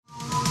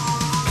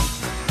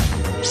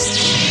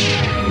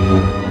All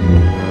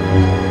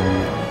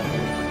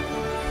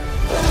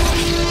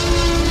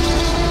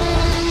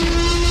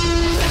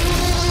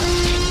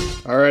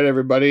right,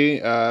 everybody.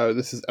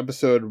 This is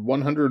episode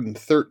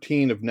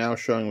 113 of Now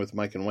Showing with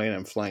Mike and Wayne.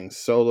 I'm flying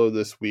solo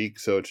this week,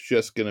 so it's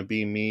just going to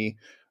be me.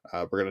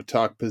 We're going to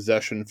talk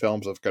possession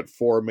films. I've got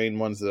four main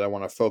ones that I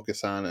want to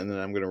focus on, and then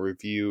I'm going to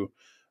review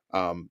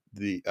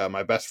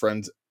my best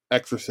friend's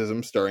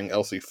Exorcism, starring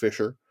Elsie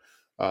Fisher.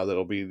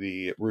 That'll be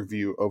the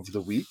review of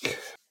the week.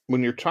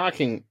 When you're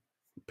talking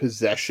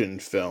possession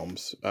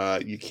films,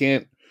 you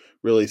can't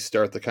really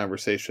start the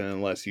conversation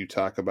unless you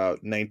talk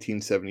about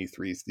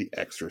 1973's The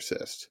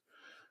Exorcist.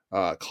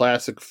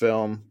 Classic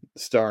film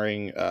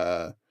starring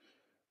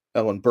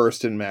Ellen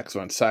Burstyn, Max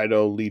von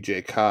Sydow, Lee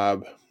J.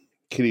 Cobb,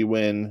 Kitty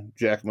Wynn,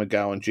 Jack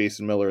McGowan,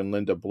 Jason Miller, and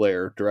Linda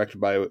Blair.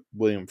 Directed by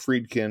William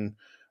Friedkin.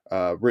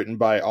 Written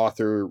by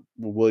author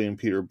William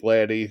Peter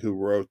Blatty, who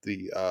wrote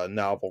the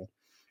novel.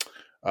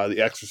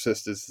 The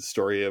Exorcist is the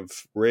story of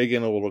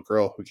Reagan, a little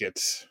girl who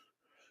gets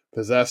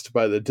possessed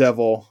by the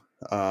devil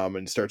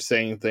and starts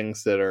saying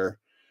things that are,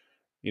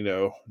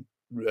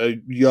 a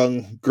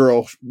young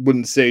girl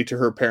wouldn't say to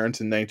her parents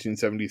in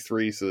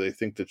 1973, so they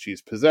think that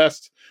she's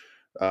possessed.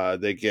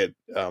 They get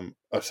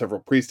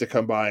several priests to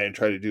come by and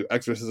try to do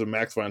exorcism.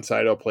 Max von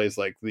Sydow plays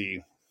like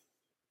the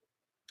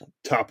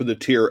top of the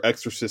tier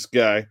exorcist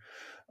guy,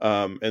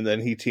 and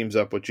then he teams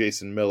up with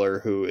Jason Miller,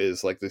 who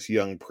is like this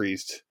young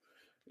priest,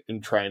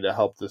 in trying to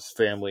help this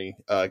family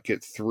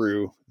get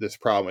through this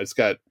problem. It's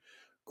got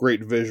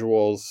great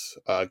visuals,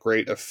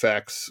 great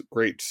effects,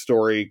 great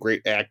story,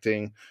 great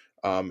acting.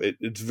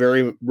 It's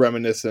very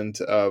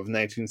reminiscent of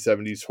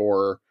 1970s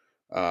horror.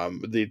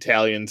 The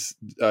Italians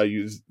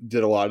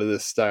did a lot of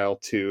this style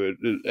too.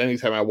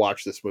 Anytime I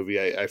watch this movie,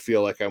 I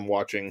feel like I'm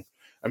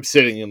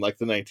sitting in like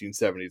the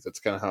 1970s. That's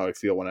kind of how I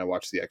feel when I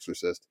watch The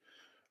Exorcist.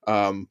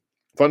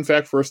 Fun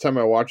fact, first time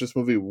I watched this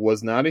movie,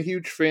 was not a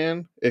huge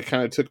fan. It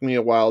kind of took me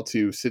a while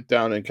to sit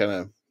down and kind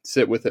of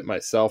sit with it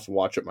myself and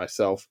watch it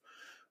myself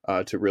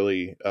to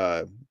really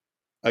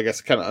I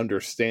guess kind of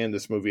understand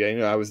this movie. I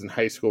know I was in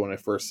high school when I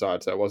first saw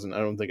it, so I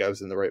don't think I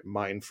was in the right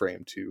mind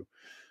frame to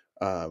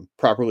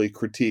properly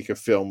critique a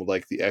film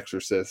like The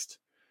Exorcist,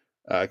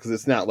 because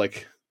it's not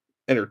like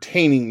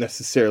entertaining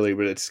necessarily,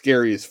 but it's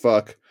scary as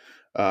fuck.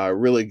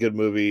 Really good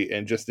movie.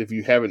 And just if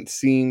you haven't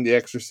seen The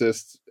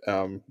Exorcist,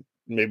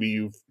 maybe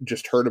you've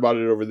just heard about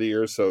it over the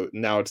years, so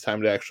now it's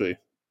time to actually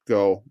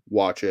go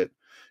watch it,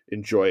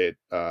 enjoy it.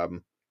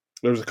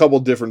 There's a couple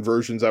different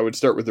versions. I would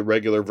start with the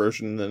regular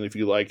version, and then if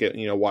you like it,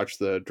 watch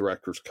the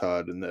director's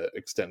cut and the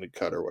extended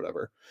cut or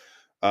whatever.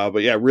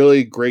 But yeah,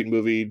 really great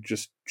movie.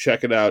 Just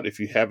check it out if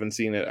you haven't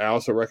seen it. I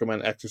also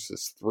recommend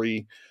Exorcist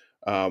 3.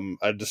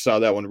 I just saw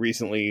that one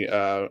recently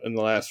in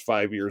the last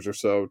 5 years or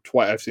so.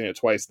 I've seen it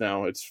twice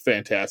now. It's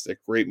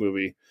fantastic. Great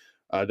movie.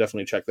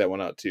 Definitely check that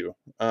one out too.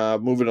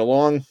 Moving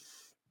along,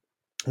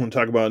 I'm going to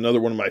talk about another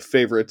one of my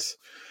favorites.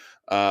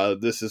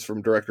 This is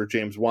from director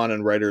James Wan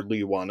and writer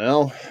Leigh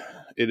Whannell.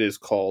 It is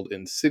called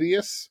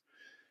Insidious.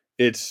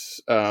 It's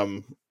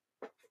about,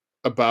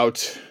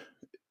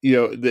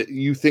 that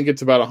you think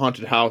it's about a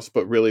haunted house,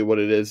 but really what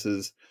it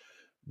is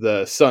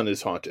the son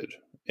is haunted.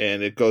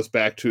 And it goes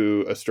back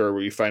to a story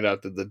where you find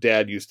out that the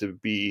dad used to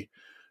be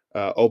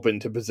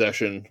open to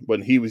possession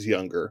when he was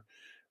younger.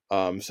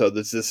 So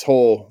there's this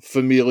whole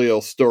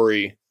familial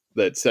story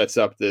that sets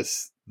up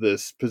this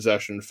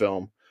possession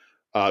film.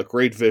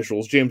 Great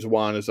visuals. James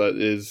Wan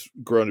is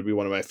grown to be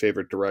one of my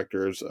favorite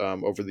directors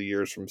over the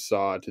years, from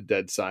Saw to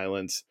Dead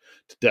Silence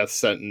to Death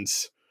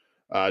Sentence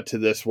to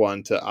this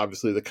one, to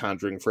obviously the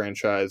Conjuring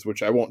franchise,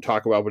 which I won't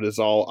talk about, but is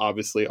all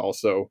obviously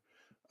also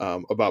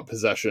about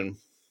possession,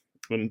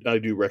 and I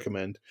do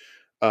recommend.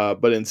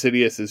 But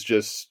Insidious is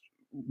just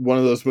one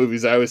of those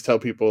movies. I always tell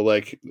people,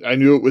 like, I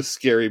knew it was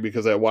scary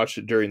because I watched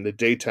it during the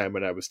daytime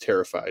and I was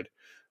terrified.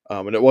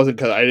 And it wasn't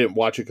because I didn't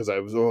watch it because I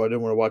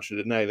didn't want to watch it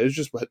at night. It was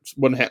just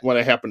when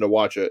I happened to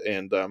watch it,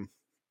 and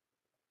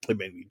it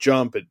made me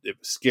jump. It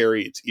was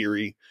scary. It's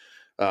eerie.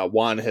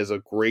 Wan has a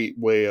great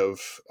way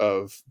of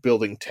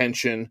building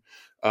tension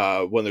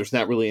when there's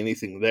not really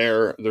anything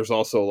there. There's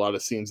also a lot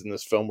of scenes in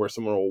this film where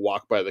someone will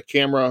walk by the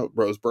camera.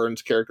 Rose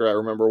Byrne's character, I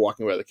remember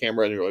walking by the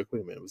camera, and you're like,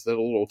 wait a minute, was that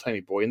a little tiny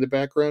boy in the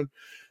background?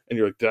 And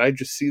you're like, did I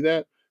just see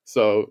that?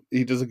 So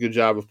he does a good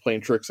job of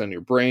playing tricks on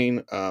your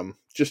brain.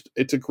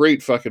 It's a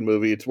great fucking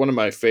movie. It's one of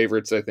my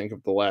favorites, I think,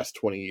 of the last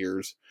 20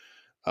 years.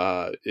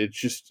 It's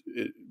just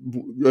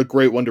a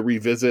great one to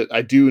revisit.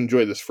 I do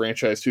enjoy this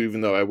franchise too,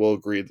 even though I will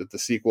agree that the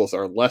sequels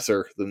are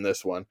lesser than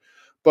this one,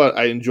 but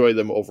I enjoy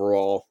them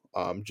overall.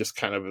 Just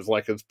kind of as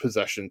like as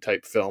possession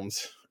type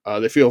films.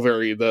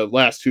 The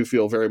last two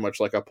feel very much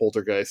like a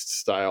Poltergeist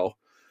style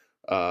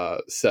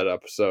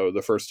setup. So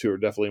the first two are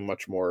definitely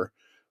much more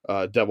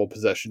devil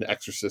possession,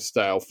 exorcist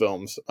style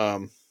films.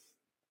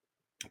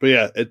 But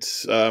yeah,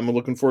 I'm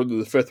looking forward to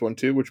the fifth one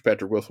too, which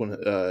Patrick Wilson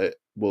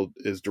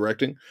is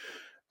directing.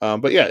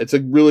 But yeah, it's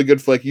a really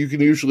good flick.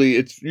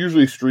 It's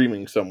usually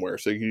streaming somewhere,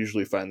 so you can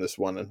usually find this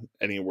one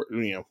anywhere,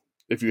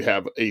 if you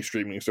have a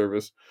streaming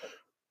service.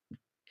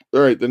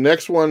 All right, the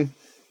next one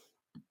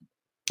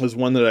is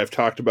one that I've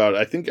talked about,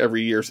 I think,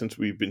 every year since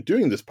we've been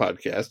doing this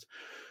podcast,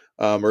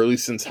 or at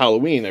least since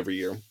Halloween every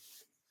year.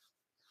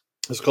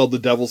 It's called The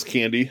Devil's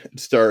Candy. It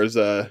stars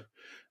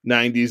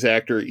 90s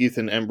actor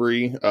Ethan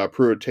Embry,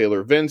 Pruitt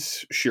Taylor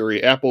Vince,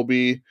 Sherry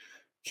Appleby,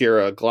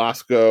 Kira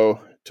Glasgow,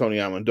 Tony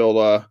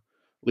Amendola,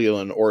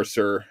 Leland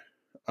Orser.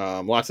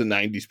 Lots of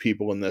 90s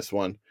people in this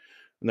one,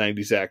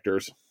 90s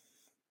actors.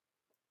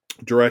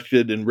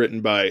 Directed and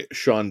written by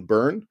Sean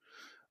Byrne.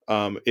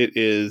 It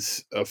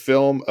is a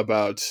film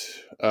about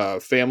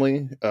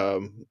family.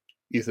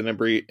 Ethan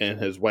Embry and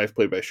his wife,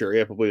 played by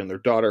Sherry Appleby, and their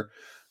daughter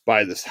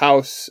buy this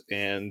house,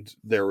 and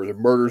there were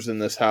murders in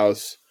this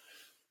house.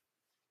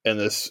 And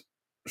this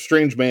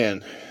strange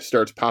man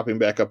starts popping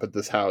back up at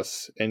this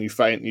house, and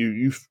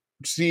you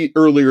see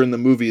earlier in the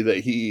movie that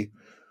he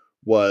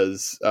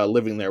was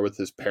living there with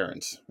his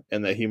parents,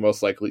 and that he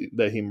most likely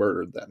that he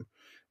murdered them.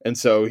 And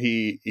so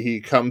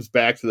he comes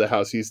back to the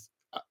house.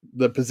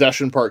 The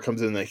possession part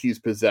comes in, that he's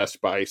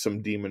possessed by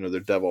some demon or the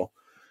devil,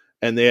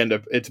 and they end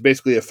up. It's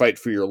basically a fight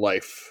for your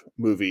life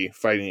movie,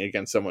 fighting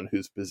against someone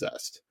who's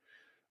possessed.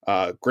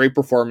 Great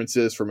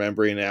performances from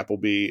Embry and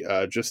Appleby.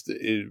 Just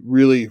a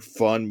really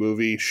fun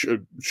movie,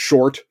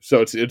 short.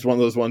 So it's one of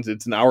those ones.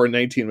 It's an hour and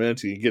 19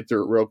 minutes. You can get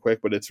through it real quick,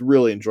 but it's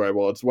really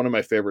enjoyable. It's one of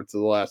my favorites of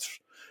the last.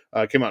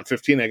 Came out in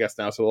 15, I guess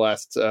now, so the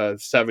last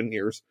 7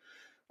 years.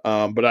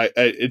 But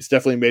it's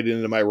definitely made it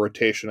into my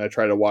rotation. I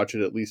try to watch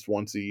it at least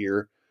once a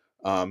year.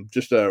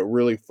 Just a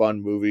really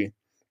fun movie.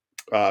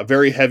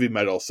 Very heavy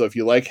metal. So if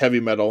you like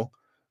heavy metal,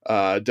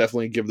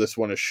 definitely give this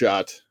one a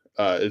shot.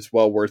 It's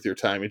well worth your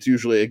time. It's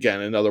usually,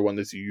 again, another one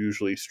that's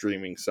usually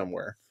streaming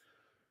somewhere.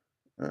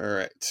 All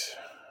right.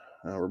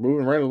 We're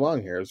moving right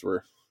along here, as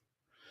we're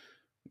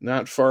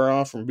not far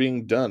off from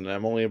being done.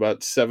 I'm only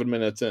about 7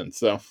 minutes in.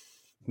 So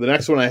the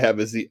next one I have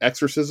is The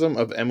Exorcism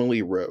of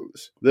Emily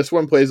Rose. This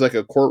one plays like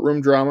a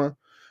courtroom drama,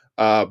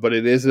 but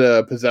it is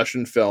a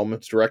possession film.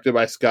 It's directed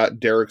by Scott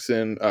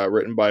Derrickson,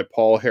 written by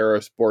Paul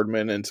Harris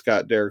Boardman and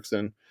Scott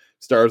Derrickson.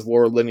 Stars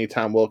Laura Linney,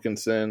 Tom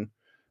Wilkinson.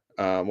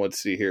 Let's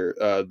see here.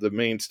 The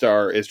main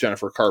star is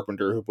Jennifer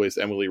Carpenter, who plays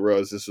Emily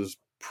Rose. This was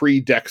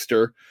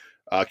pre-Dexter.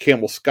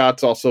 Campbell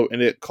Scott's also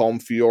in it.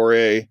 Colm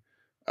Fiore,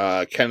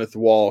 Kenneth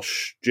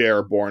Walsh,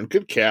 J.R. Bourne.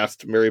 Good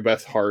cast. Mary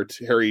Beth Hart,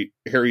 Harry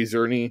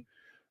Zerny.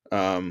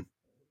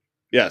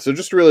 So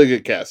just a really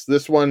good cast.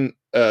 This one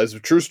is a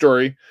true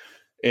story,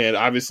 and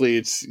obviously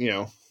it's,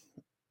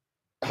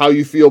 how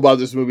you feel about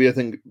this movie, I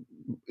think,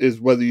 is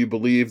whether you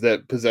believe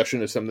that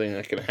possession is something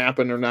that can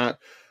happen or not.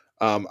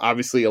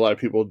 Obviously, a lot of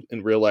people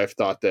in real life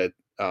thought that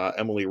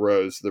Emily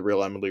Rose, the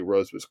real Emily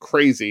Rose, was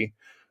crazy,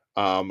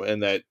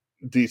 and that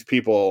these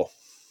people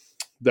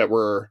that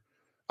were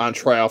on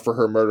trial for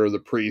her murder, the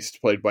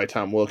priest, played by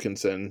Tom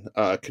Wilkinson,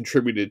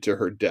 contributed to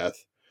her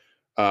death.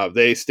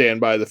 They stand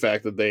by the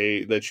fact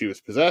that she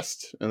was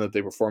possessed, and that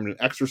they performed an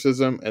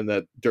exorcism, and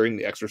that during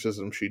the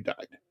exorcism she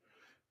died.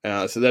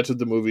 So that's what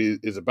the movie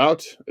is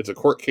about. It's a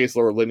court case.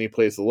 Laura Linney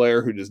plays the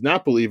lawyer who does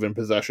not believe in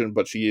possession,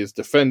 but she is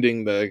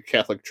defending the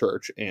Catholic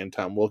Church and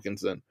Tom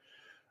Wilkinson.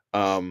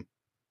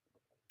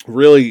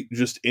 Really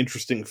just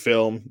interesting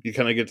film. You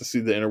kind of get to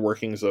see the inner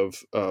workings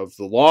of the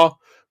law,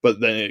 but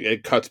then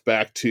it cuts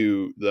back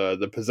to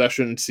the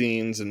possession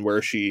scenes, and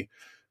where she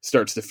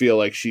starts to feel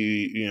like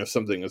she,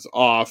 something is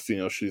off.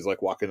 She's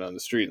like walking down the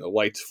street and the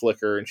lights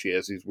flicker, and she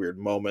has these weird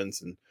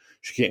moments, and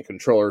she can't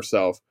control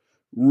herself.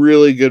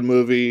 Really good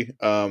movie.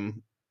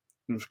 Kind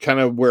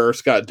of where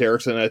Scott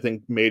Derrickson, I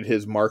think, made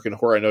his mark in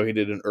horror. I know he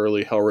did an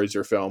early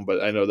Hellraiser film,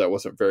 but I know that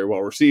wasn't very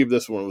well received.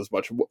 This one was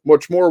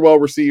much more well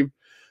received.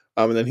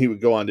 And then he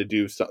would go on to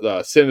do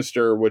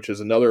Sinister, which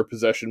is another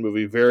possession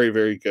movie. Very,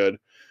 very good.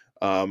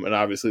 And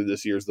obviously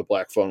this year's The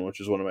Black Phone,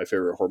 which is one of my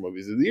favorite horror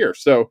movies of the year.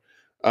 So,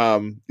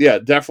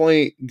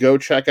 definitely go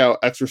check out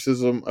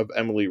Exorcism of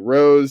Emily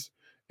Rose.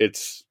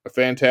 It's a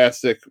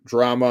fantastic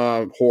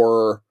drama,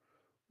 horror,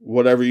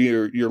 whatever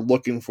you're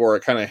looking for.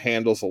 It kind of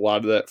handles a lot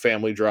of that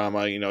family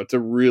drama. It's a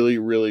really,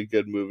 really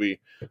good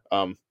movie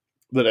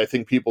that I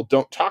think people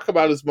don't talk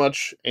about as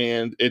much,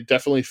 and it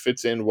definitely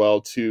fits in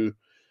well to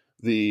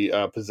the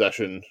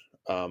possession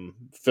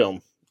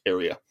film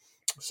area.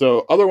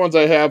 So other ones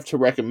I have to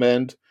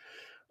recommend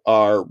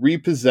are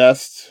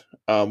Repossessed,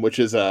 which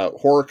is a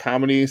horror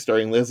comedy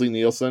starring Leslie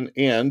Nielsen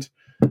and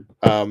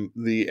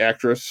the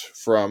actress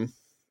from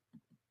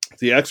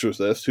The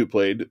Exorcist who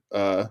played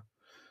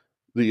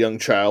the young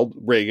child,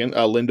 Reagan,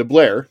 Linda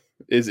Blair,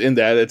 is in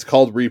that. It's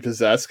called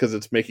Repossessed because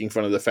it's making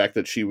fun of the fact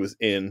that she was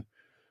in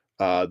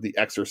The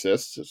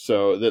Exorcist.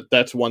 So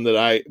that's one that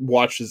I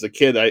watched as a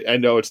kid. I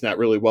know it's not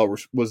really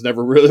was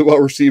never really well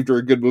received or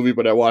a good movie,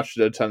 but I watched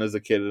it a ton as a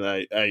kid,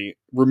 and I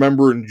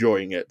remember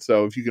enjoying it.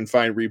 So if you can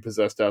find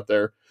Repossessed out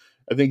there,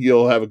 I think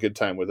you'll have a good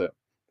time with it.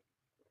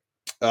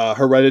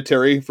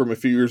 Hereditary from a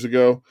few years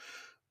ago,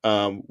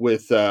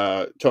 with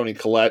Toni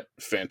Collette.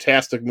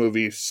 Fantastic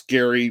movie.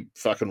 Scary,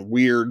 fucking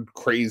weird,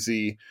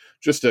 crazy.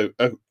 Just a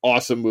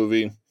awesome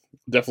movie.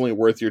 Definitely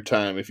worth your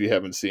time if you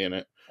haven't seen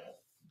it.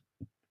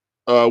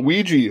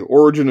 Ouija,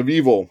 Origin of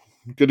Evil.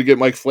 Good to get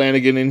Mike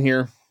Flanagan in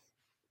here.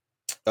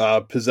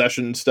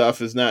 Possession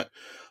stuff is not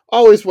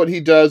always what he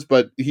does,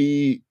 but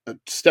he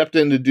stepped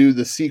in to do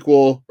the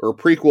sequel or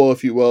prequel,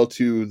 if you will,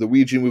 to the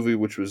Ouija movie,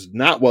 which was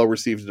not well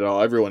received at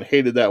all. Everyone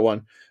hated that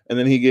one. And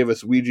then he gave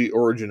us Ouija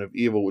Origin of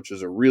Evil, which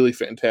is a really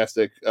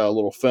fantastic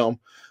little film.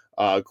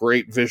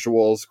 Great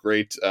visuals,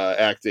 great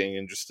acting,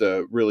 and just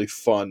a really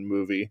fun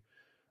movie.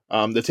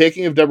 The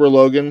Taking of Deborah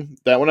Logan,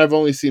 that one I've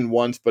only seen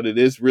once, but it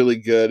is really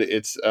good.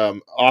 It's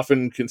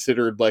often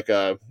considered like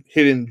a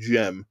hidden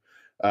gem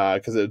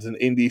because it's an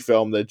indie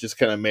film that just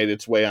kind of made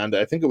its way onto,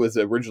 I think it was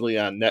originally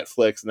on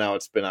Netflix. Now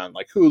it's been on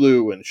like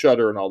Hulu and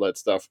Shudder and all that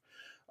stuff.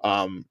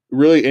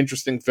 Really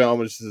interesting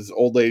film. It's this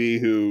old lady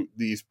who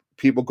these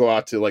people go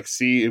out to like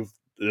see if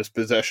this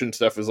possession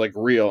stuff is like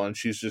real, and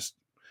she's just,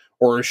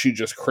 or is she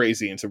just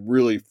crazy? And some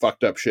really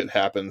fucked up shit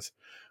happens.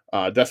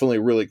 Definitely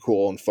really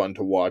cool and fun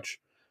to watch.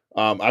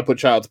 I put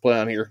Child's Play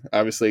on here.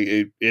 Obviously,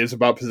 it is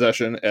about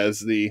possession as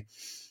the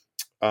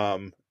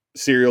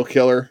serial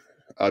killer,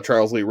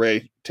 Charles Lee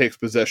Ray, takes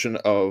possession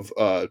of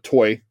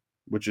Toy,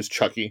 which is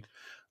Chucky.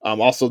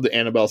 Also, the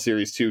Annabelle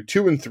series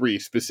 2 and 3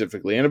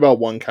 specifically. Annabelle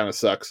 1 kind of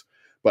sucks,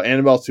 but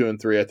Annabelle 2 and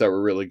 3 I thought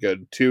were really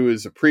good. 2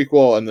 is a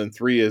prequel, and then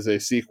 3 is a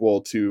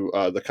sequel to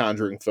the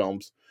Conjuring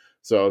films.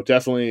 So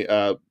definitely,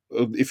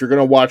 if you're going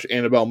to watch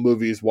Annabelle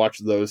movies, watch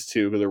those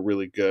two because they're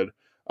really good.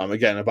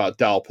 Again, about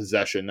doll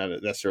possession, not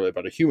necessarily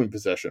about a human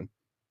possession.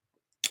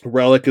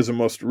 Relic is the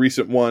most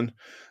recent one,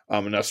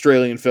 an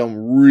Australian film,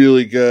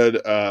 really good.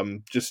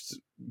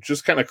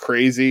 Just kind of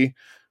crazy,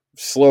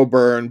 slow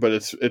burn, but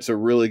it's a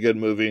really good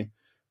movie.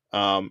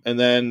 And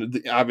then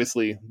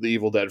obviously the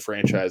Evil Dead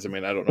franchise. I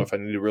mean, I don't know if I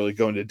need to really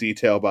go into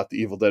detail about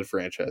the Evil Dead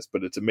franchise,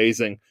 but it's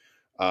amazing.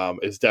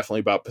 It's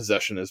definitely about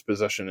possession, as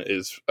possession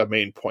is a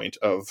main point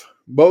of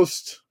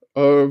most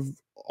of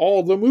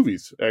all the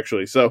movies,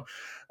 actually. So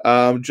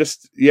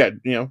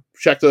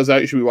check those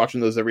out. You should be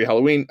watching those every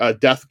Halloween.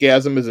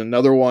 Deathgasm is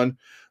another one,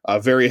 a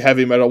very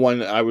heavy metal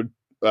one. I would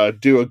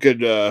do a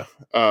good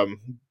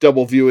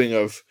double viewing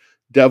of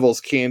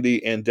Devil's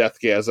Candy and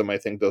Deathgasm. I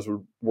think those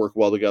would work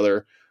well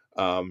together.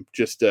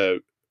 Just a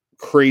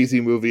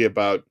crazy movie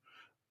about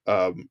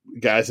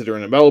guys that are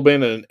in a metal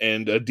band,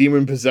 and a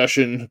demon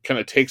possession kind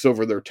of takes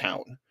over their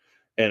town,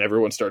 and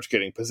everyone starts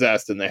getting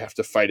possessed, and they have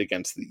to fight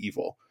against the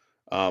evil.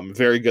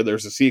 Very good.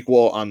 There's a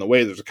sequel on the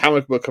way. There's a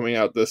comic book coming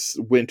out this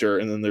winter,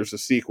 and then there's a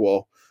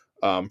sequel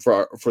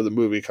for the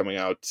movie coming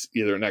out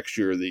either next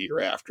year or the year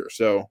after.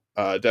 So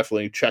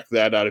definitely check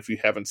that out if you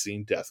haven't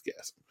seen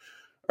Deathgasm.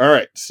 All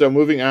right, so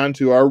moving on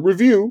to our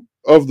review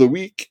of the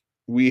week,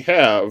 we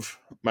have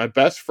My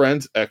Best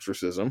Friend's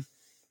Exorcism.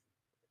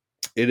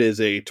 It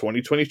is a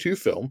 2022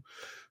 film,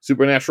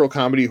 supernatural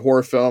comedy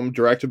horror film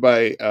directed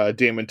by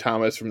Damon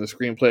Thomas, from the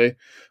screenplay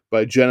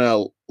by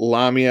Jenna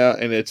Lamia,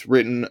 and it's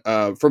written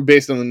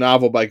based on the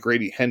novel by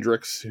Grady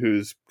Hendrix,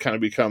 who's kind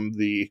of become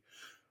the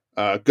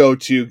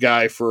go-to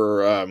guy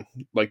for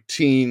like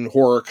teen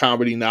horror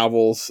comedy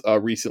novels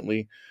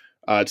recently.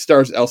 It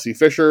stars Elsie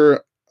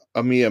Fisher,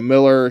 Amia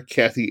Miller,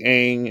 Kathy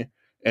Ang,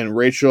 and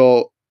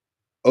Rachel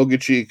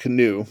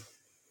Ogechi-Kanu.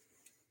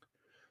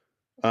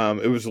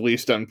 It was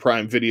released on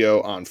Prime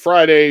Video on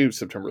Friday,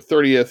 September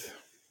 30th.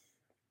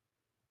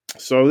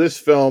 So this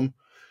film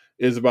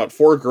is about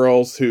 4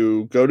 girls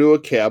who go to a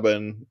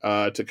cabin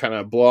to kind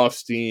of blow off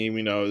steam.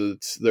 You know,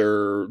 it's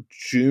their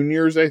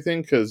juniors, I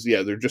think, because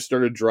they're just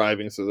started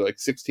driving, so they're like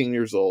 16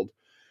 years old.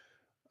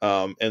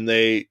 And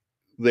they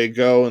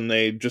go and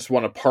they just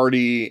want to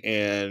party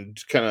and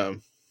kind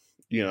of,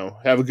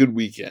 have a good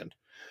weekend.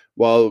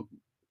 Well,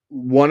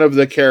 one of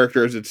the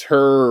characters, it's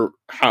her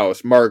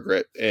house,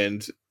 Margaret,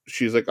 and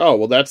she's like, oh,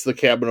 well, that's the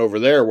cabin over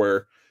there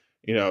where,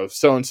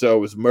 so-and-so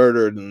was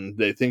murdered, and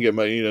they think it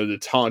might,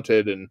 it's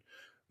haunted. And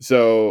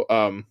so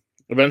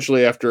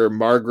eventually, after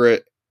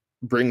Margaret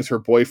brings her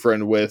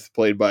boyfriend with,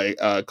 played by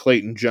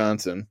Clayton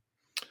Johnson,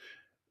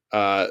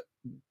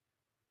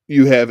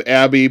 you have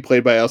Abby,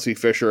 played by Elsie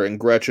Fisher, and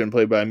Gretchen,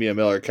 played by Mia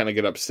Miller, kind of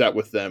get upset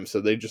with them. So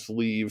they just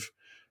leave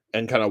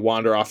and kind of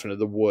wander off into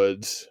the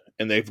woods,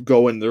 and they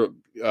go in the,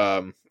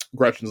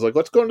 Gretchen's like,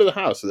 let's go into the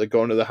house. So they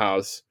go into the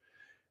house,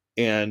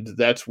 and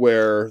that's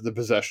where the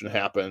possession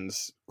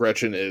happens.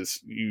 Gretchen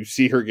you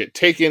see her get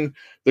taken.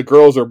 The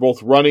girls are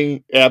both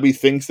running. Abby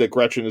thinks that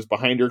Gretchen is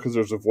behind her because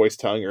there's a voice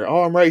telling her,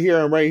 oh, I'm right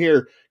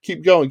here.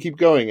 Keep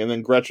going. And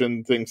then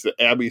Gretchen thinks that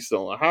Abby's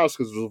still in the house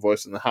because there's a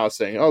voice in the house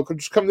saying, oh,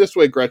 just come this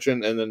way,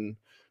 Gretchen. And then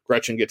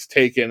Gretchen gets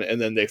taken,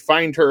 and then they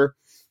find her,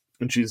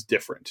 and she's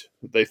different.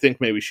 They think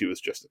maybe she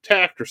was just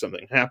attacked or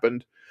something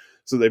happened.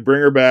 So they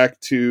bring her back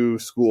to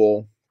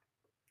school,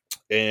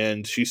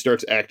 and she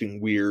starts acting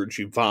weird.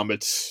 She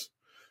vomits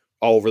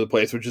all over the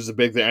place, which is a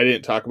big thing. I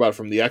didn't talk about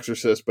from The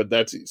Exorcist, but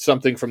that's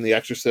something from The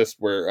Exorcist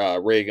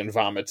where Reagan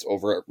vomits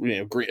over,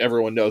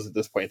 everyone knows at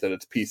this point that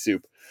it's pea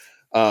soup.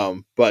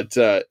 But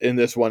in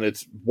this one,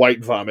 it's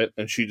white vomit,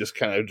 and she just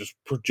kind of just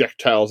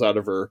projectiles out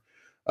of her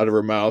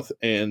mouth.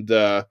 And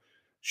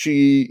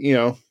she,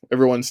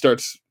 everyone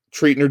starts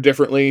treating her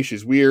differently.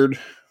 She's weird.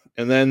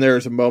 And then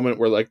there's a moment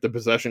where like the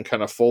possession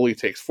kind of fully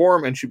takes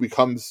form, and she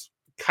becomes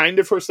kind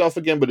of herself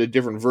again, but a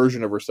different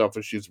version of herself,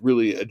 and she's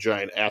really a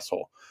giant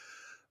asshole.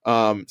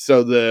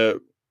 So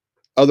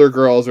other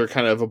girls are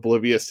kind of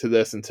oblivious to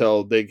this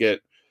until they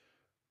get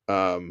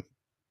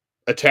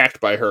attacked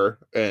by her,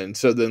 and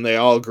so then they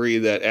all agree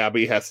that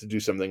Abby has to do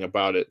something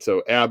about it.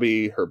 So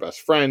Abby, her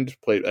best friend,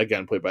 played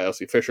by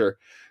Elsie Fisher,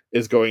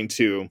 is going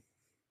to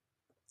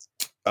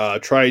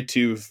try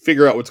to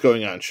figure out what's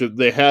going on.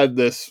 They had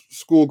this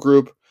school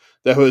group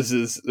that was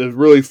this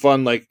really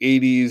fun, like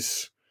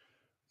 80s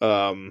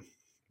um,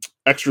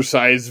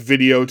 exercise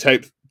video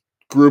type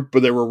group,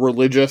 but they were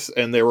religious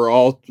and they were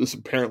all just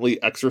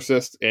apparently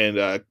exorcists.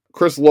 And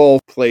Chris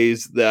Lowell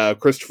plays the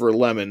Christopher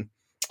Lemon.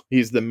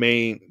 He's the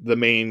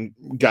main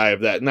guy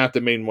of that, not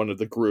the main one of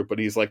the group, but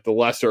he's like the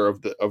lesser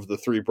of the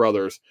three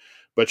brothers.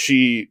 But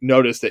he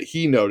noticed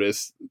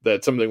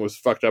that something was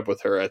fucked up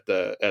with her at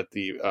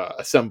the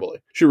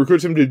assembly. She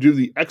recruits him to do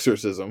the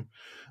exorcism,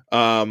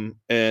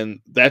 and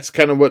that's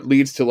kind of what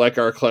leads to like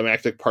our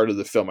climactic part of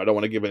the film. I don't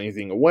want to give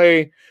anything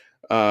away.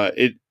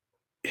 I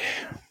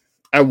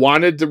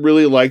wanted to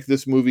really like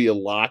this movie a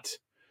lot.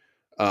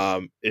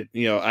 I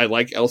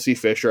like Elsie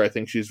Fisher. I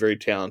think she's very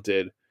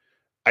talented.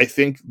 I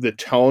think the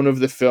tone of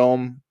the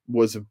film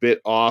was a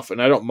bit off,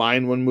 and I don't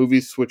mind when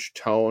movies switch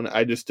tone.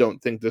 I just don't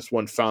think this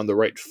one found the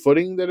right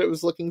footing that it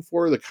was looking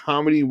for. The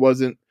comedy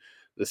wasn't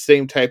the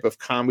same type of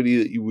comedy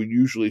that you would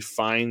usually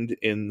find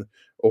in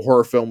a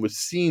horror film with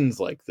scenes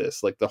like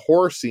this. Like the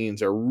horror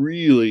scenes are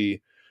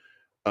really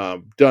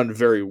done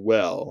very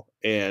well,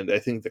 and I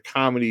think the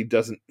comedy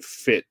doesn't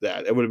fit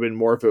that. It would have been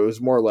more if it was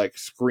more like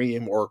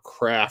Scream or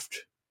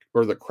Craft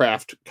or the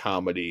Craft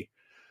comedy.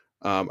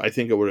 I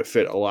think it would have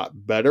fit a lot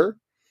better.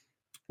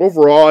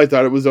 Overall, I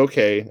thought it was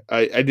okay.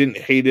 I didn't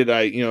hate it.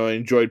 I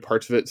enjoyed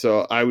parts of it,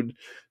 so I would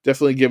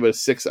definitely give it a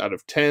 6 out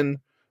of 10.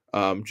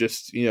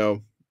 Just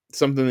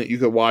something that you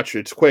could watch.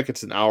 It's quick.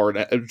 It's an hour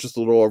and just a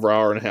little over an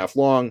hour and a half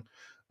long.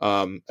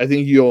 I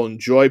think you'll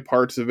enjoy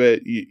parts of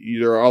it.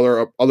 There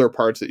are other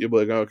parts that you'll be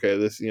like, okay,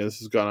 this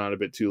has gone on a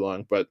bit too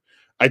long. But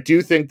I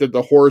do think that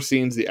the horror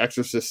scenes, the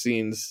exorcist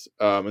scenes,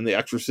 and the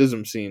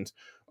exorcism scenes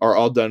are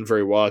all done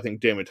very well. I think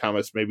Damon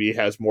Thomas maybe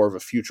has more of a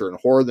future in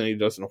horror than he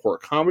does in horror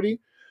comedy.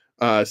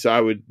 So I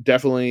would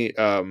definitely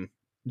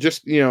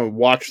just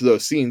watch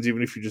those scenes,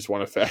 even if you just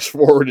want to fast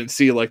forward and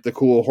see like the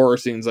cool horror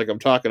scenes like I'm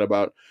talking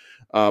about.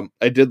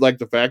 I did like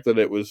the fact that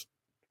it was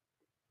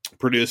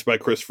produced by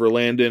Christopher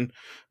Landon,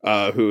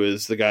 who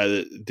is the guy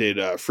that did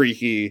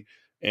Freaky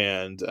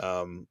and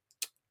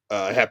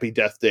Happy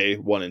Death Day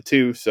 1 and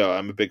 2. So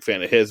I'm a big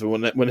fan of his.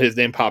 When his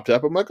name popped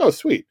up, I'm like, oh,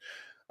 sweet.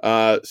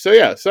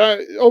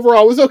 So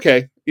overall it was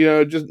okay.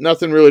 Just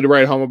nothing really to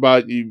write home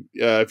about.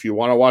 If you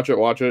want to watch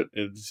it.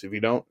 If you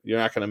don't, you're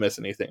not going to miss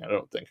anything, I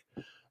don't think.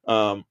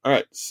 All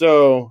right.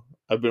 So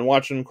I've been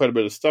watching quite a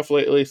bit of stuff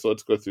lately. So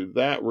let's go through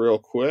that real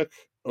quick.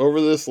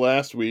 Over this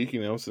last week,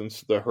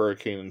 since the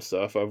hurricane and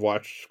stuff, I've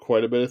watched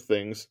quite a bit of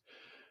things.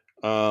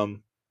 I've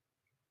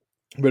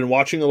been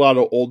watching a lot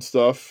of old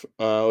stuff.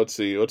 Let's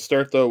see. Let's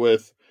start though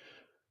with,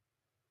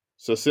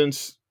 so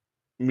since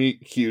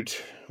Meet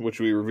Cute,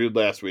 which we reviewed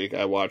last week,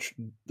 I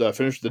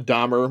finished the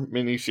Dahmer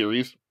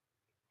miniseries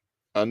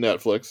on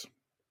Netflix.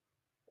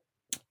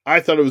 I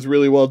thought it was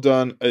really well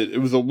done.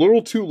 It was a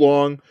little too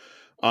long,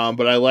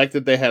 but I like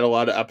that they had a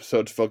lot of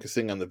episodes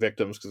focusing on the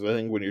victims, because I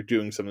think when you're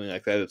doing something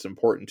like that, it's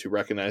important to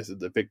recognize that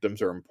the victims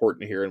are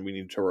important here and we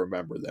need to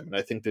remember them. And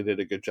I think they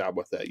did a good job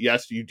with that.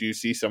 Yes, you do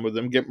see some of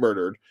them get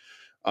murdered.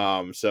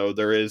 So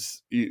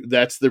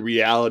that's the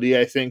reality,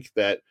 I think,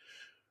 that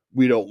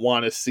we don't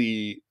want to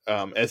see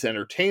as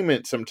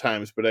entertainment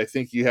sometimes, but I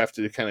think you have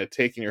to kind of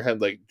take in your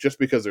head, like, just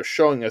because they're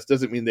showing us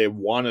doesn't mean they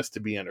want us to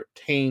be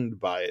entertained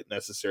by it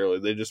necessarily.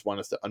 They just want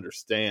us to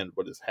understand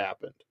what has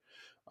happened.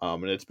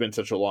 And it's been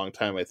such a long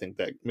time, I think,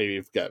 that maybe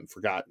it's gotten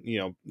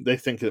forgotten. They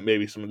think that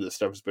maybe some of this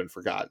stuff has been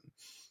forgotten.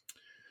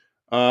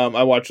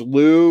 I watched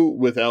Lou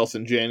with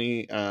Allison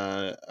Janney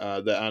on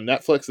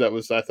Netflix. That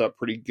was, I thought,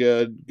 pretty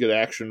good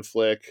action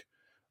flick.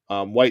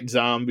 White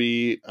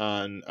Zombie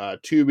on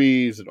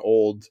Tubi is an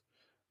old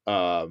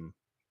Bela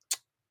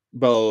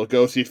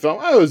Lugosi film.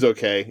 I was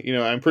okay.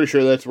 I'm pretty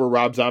sure that's where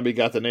Rob Zombie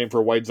got the name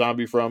for White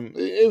Zombie from.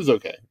 It was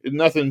okay.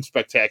 Nothing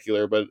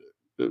spectacular, but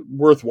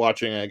worth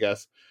watching, I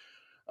guess.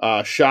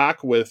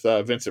 Shock with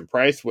Vincent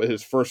Price with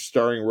his first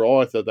starring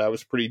role. I thought that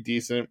was pretty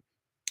decent.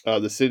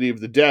 The City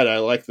of the Dead, I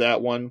like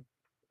that one.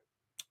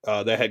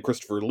 That had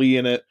Christopher Lee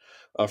in it.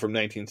 From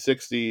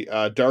 1960.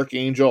 Dark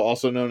Angel,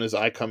 also known as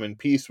I Come in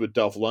Peace, with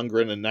Dolph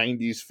Lundgren, a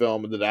 90s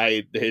film that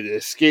it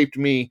escaped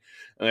me,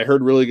 and I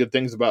heard really good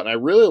things about, and I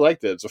really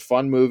liked it. It's a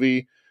fun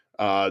movie.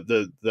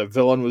 The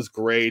villain was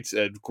great,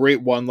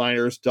 great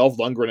one-liners. Dolph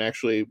Lundgren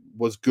actually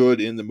was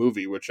good in the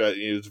movie, which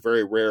is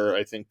very rare,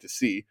 I think, to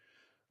see.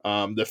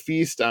 The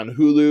Feast on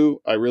Hulu,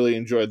 I really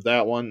enjoyed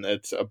that one.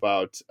 It's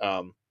about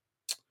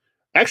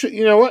actually,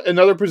 you know what?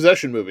 Another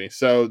possession movie.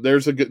 So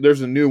there's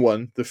a new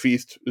one. The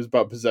Feast is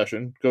about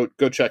possession. Go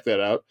check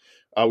that out.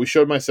 We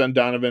showed my son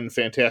Donovan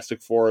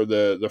Fantastic Four,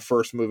 the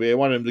first movie. I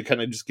wanted him to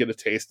kind of just get a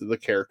taste of the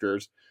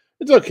characters.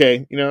 It's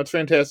okay. It's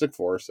Fantastic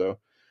Four. So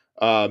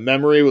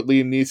Memory with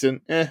Liam Neeson,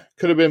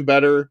 could have been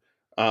better.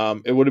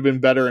 It would have been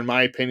better, in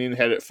my opinion,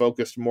 had it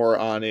focused more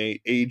on a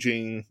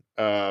aging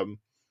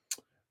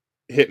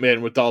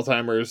hitman with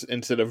Alzheimer's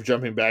instead of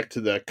jumping back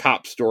to the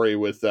cop story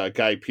with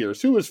Guy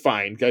Pearce, who was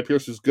fine. Guy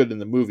Pearce was good in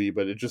the movie,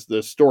 but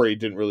the story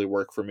didn't really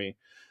work for me.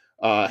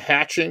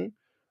 Hatching,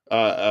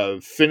 a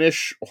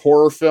Finnish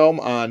horror film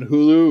on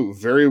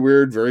Hulu. Very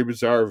weird, very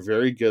bizarre,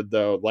 very good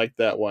though. Like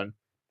that one.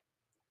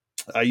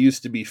 I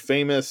Used to Be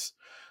Famous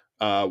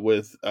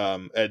with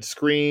Ed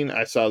Skrein.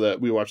 I saw that,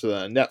 we watched it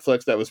on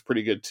Netflix. That was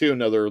pretty good too.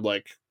 Another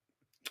like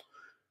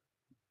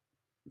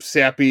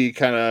sappy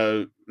kind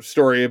of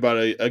story about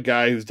a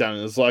guy who's down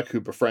in his luck who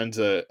befriends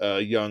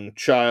a young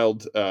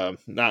child,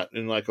 not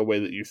in like a way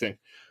that you think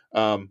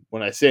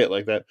when I say it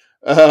like that,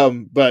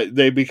 but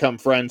they become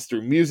friends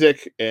through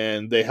music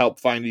and they help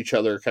find each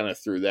other kind of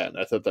through that, and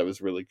I thought that was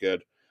really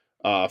good.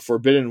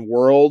 Forbidden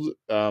World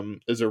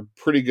is a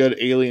pretty good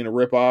alien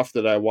ripoff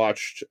that I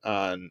watched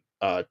on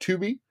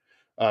Tubi,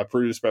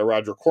 produced by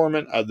Roger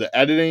Corman. The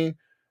editing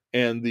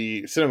and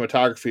the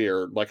cinematography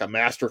are like a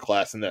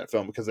masterclass in that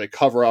film because they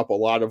cover up a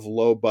lot of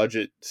low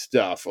budget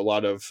stuff, a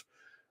lot of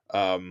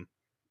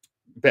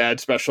bad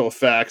special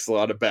effects, a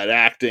lot of bad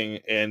acting,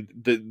 and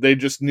they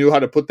just knew how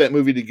to put that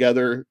movie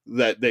together,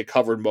 that they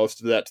covered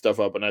most of that stuff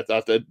up. And I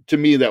thought that, to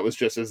me, that was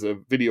just, as a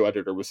video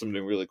editor, was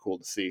something really cool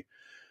to see.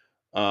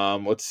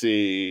 Let's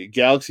see,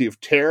 Galaxy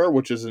of Terror,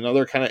 which is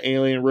another kind of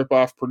alien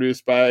ripoff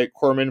produced by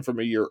Corman from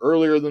a year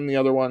earlier than the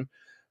other one.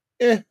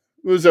 It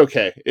was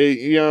okay.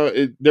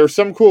 There's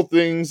some cool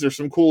things. There's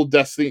some cool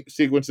death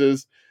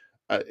sequences.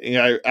 On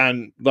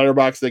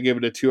Letterboxd, they gave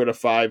it a 2 out of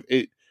 5.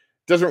 It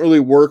doesn't really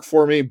work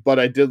for me, but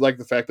I did like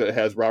the fact that it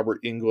has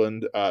Robert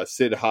Englund,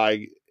 Sid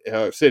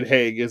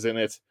Haig is in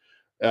it,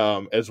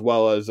 as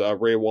well as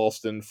Ray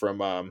Walston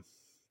from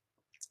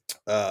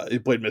he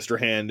played Mr.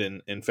 Hand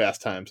in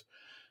Fast Times.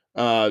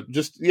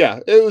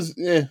 It was.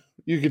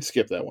 You could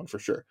skip that one for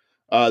sure.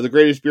 The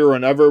Greatest Beer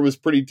Run Ever was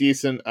pretty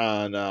decent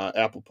on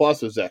Apple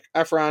Plus with Zac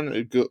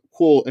Efron.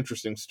 Cool,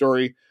 interesting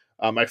story.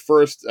 My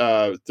first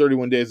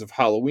 31 Days of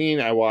Halloween,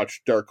 I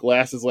watched Dark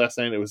Glasses last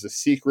night. It was a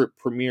secret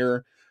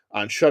premiere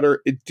on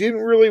Shudder. It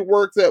didn't really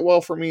work that well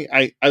for me.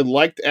 I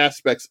liked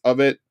aspects of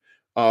it.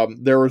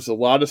 There was a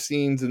lot of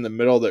scenes in the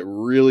middle that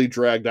really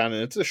dragged on,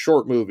 and it's a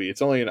short movie.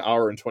 It's only an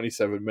hour and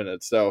 27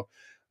 minutes. So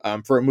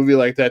for a movie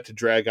like that to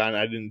drag on,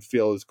 I didn't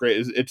feel as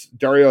great. It's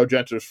Dario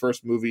Argento's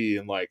first movie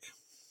in like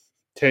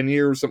 10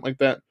 years, something like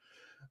that.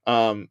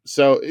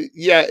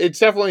 It's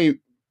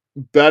definitely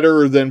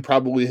better than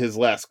probably his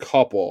last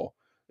couple.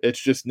 It's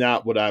just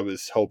not what I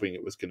was hoping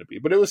it was going to be,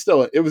 but it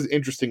was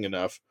interesting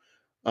enough.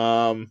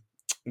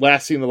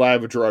 Last Seen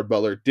Alive with Gerard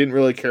Butler, didn't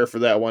really care for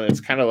that one.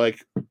 It's kind of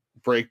like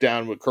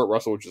Breakdown with Kurt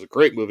Russell, which is a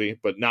great movie,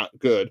 but not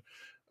good.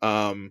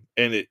 And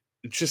it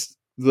just,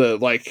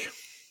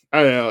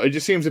 I don't know, it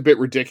just seems a bit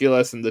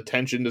ridiculous, and the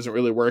tension doesn't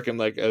really work. And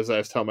like, as I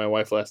was telling my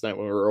wife last night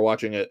when we were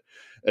watching it,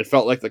 it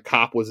felt like the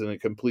cop was in a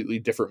completely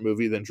different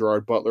movie than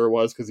Gerard Butler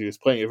was, because he was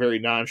playing it very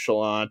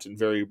nonchalant and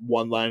very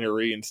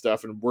one-linery and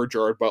stuff, and where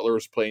Gerard Butler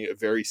was playing it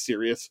very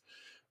serious.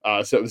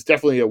 So it was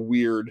definitely a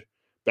weird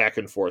back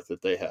and forth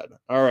that they had.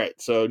 All right,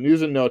 so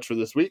news and notes for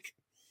this week.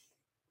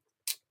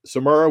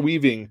 Samara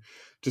Weaving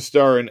to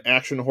star in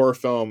action horror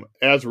film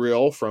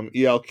Azrael from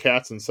E.L.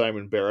 Katz and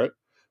Simon Barrett.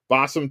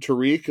 Bassem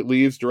Tariq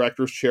leaves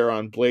director's chair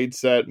on Blade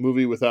set,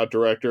 movie without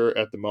director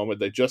at the moment.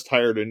 They just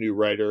hired a new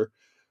writer.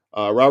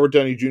 Robert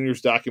Downey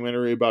Jr.'s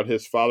documentary about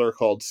his father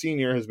called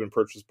Senior has been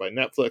purchased by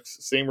Netflix.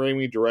 Sam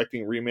Raimi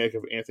directing remake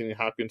of Anthony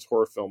Hopkins'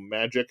 horror film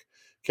Magic.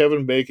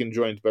 Kevin Bacon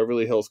joins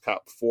Beverly Hills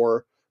Cop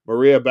 4.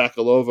 Maria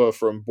Bakalova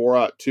from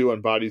Borat 2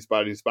 and Bodies,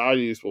 Bodies,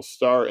 Bodies will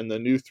star in the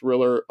new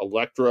thriller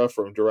Elektra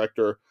from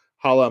director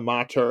Hala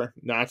Matar,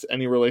 not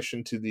any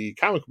relation to the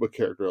comic book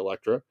character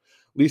Elektra.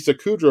 Lisa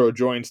Kudrow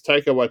joins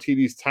Taika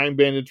Waititi's Time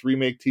Bandits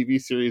remake TV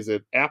series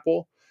at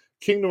Apple.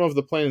 Kingdom of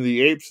the Planet of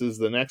the Apes is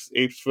the next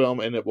Apes film,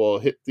 and it will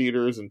hit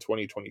theaters in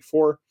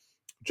 2024.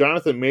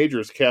 Jonathan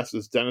Majors cast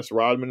as Dennis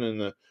Rodman in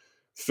the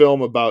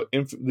film about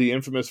the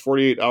infamous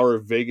 48-hour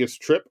Vegas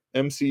trip.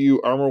 MCU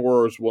Armor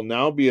Wars will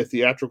now be a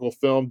theatrical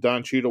film.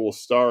 Don Cheadle will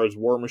star as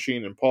War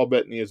Machine, and Paul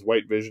Bettany as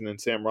White Vision, and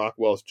Sam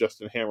Rockwell as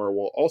Justin Hammer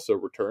will also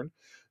return.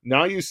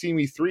 Now You See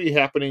Me 3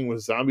 happening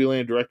with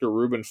Zombieland director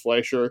Ruben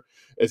Fleischer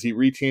as he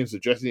reteams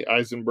with Jesse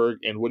Eisenberg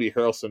and Woody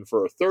Harrelson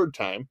for a third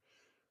time.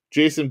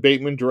 Jason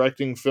Bateman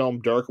directing film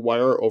Dark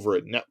Wire over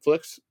at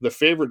Netflix. The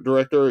Favorite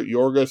director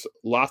Yorgos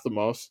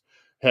Lanthimos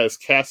has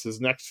cast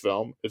his next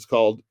film. It's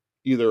called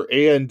either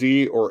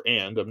A&D or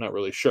And, I'm not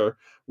really sure.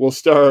 Will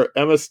star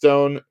Emma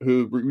Stone,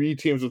 who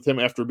reteams with him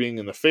after being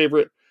in The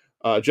Favorite,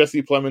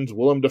 Jesse Plemons,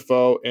 Willem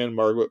Dafoe, and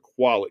Margaret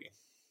Qualley.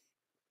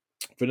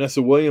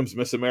 Vanessa Williams'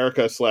 Miss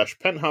America /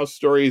 Penthouse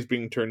story is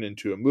being turned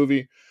into a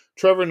movie.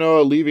 Trevor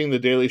Noah leaving The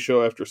Daily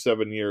Show after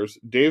 7 years.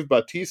 Dave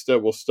Bautista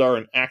will star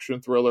in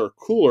action thriller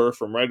Cooler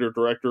from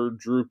writer-director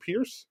Drew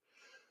Pearce.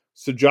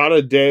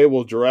 Sajada Day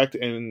will direct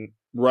and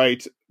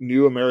write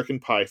new American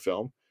Pie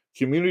film.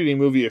 Community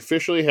movie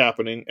officially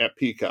happening at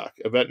Peacock.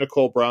 Yvette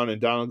Nicole Brown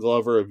and Donald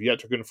Glover have yet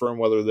to confirm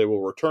whether they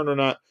will return or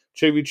not.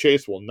 Chevy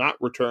Chase will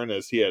not return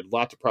as he had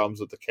lots of problems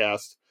with the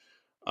cast.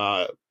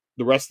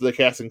 The rest of the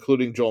cast,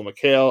 including Joel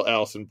McHale,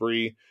 Alison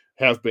Brie,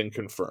 have been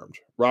confirmed.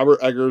 Robert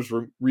Eggers'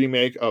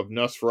 remake of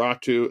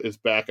Nosferatu is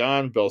back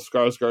on. Bill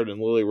Skarsgård and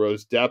Lily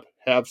Rose Depp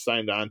have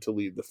signed on to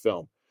lead the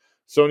film.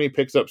 Sony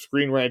picks up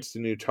screen rights to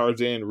new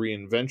Tarzan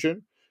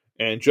reinvention,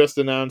 and just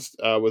announced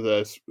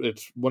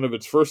it's one of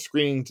its first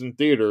screenings in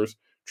theaters.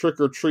 Trick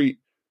or Treat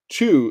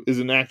 2 is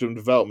in active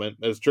development,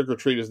 as Trick or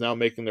Treat is now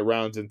making the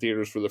rounds in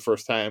theaters for the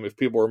first time. If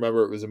people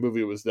remember, it was a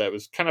movie that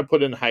was kind of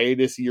put in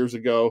hiatus years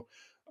ago.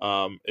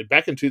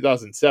 Back in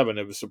 2007,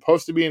 it was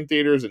supposed to be in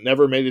theaters. It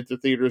never made it to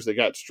theaters. It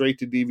got straight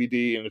to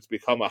DVD, and it's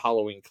become a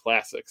Halloween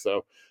classic.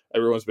 So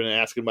everyone's been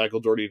asking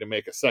Michael Dougherty to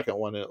make a second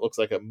one, and it looks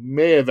like it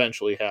may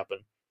eventually happen.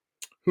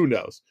 Who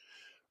knows?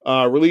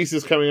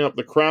 Releases coming up.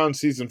 The Crown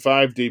Season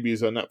 5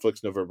 debuts on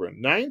Netflix November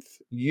 9th.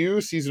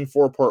 You Season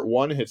 4 Part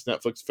 1 hits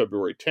Netflix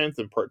February 10th,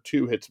 and Part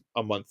 2 hits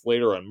a month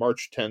later on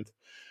March 10th.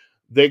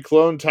 They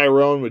Cloned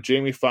Tyrone with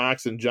Jamie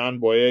Foxx and John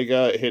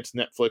Boyega. It hits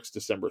Netflix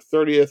December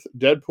 30th.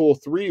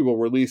 Deadpool 3 will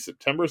release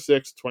September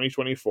 6th,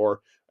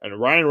 2024. And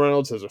Ryan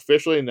Reynolds has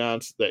officially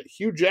announced that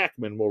Hugh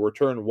Jackman will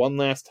return one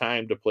last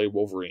time to play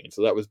Wolverine.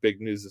 So that was big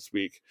news this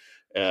week,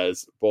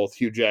 as both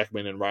Hugh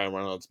Jackman and Ryan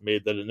Reynolds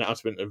made that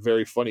announcement in a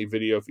very funny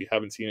video. If you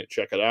haven't seen it,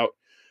 check it out.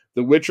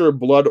 The Witcher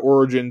Blood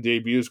Origin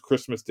debuts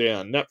Christmas Day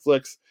on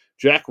Netflix.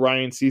 Jack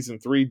Ryan Season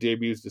 3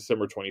 debuts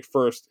December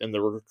 21st. And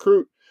The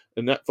Recruit,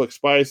 the Netflix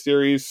spy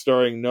series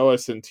starring Noah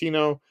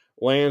Centineo,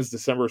 lands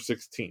December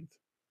 16th.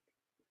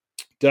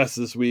 Deaths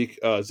this week.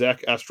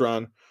 Zach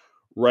Efron,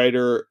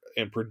 writer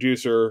and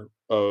producer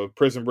of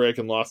Prison Break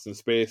and Lost in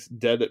Space,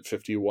 dead at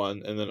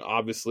 51. And then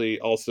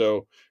obviously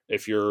also,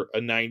 if you're a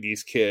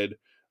 90s kid,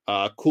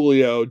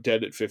 Coolio,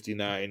 dead at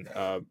 59,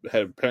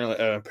 had apparently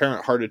an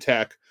apparent heart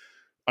attack.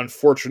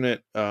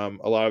 Unfortunate. A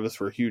lot of us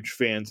were huge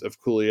fans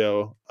of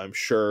Coolio, I'm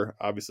sure.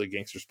 Obviously,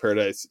 Gangster's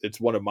Paradise, it's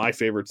one of my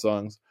favorite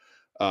songs.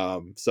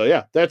 So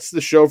yeah, that's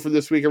the show for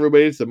this week,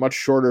 everybody. It's a much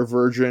shorter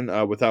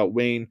version without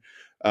Wayne.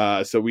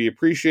 So we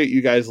appreciate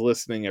you guys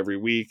listening every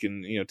week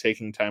and,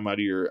 taking time out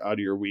of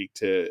your week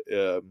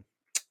to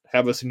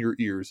have us in your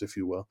ears, if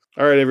you will.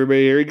 All right,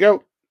 everybody, here you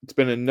go. It's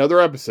been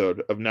another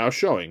episode of Now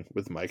Showing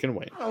with Mike and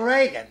Wayne.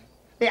 Reagan,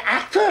 the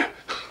actor?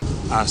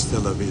 Hasta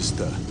la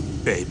vista,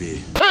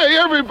 baby. Hey,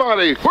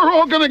 everybody, we're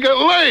all gonna get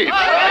laid.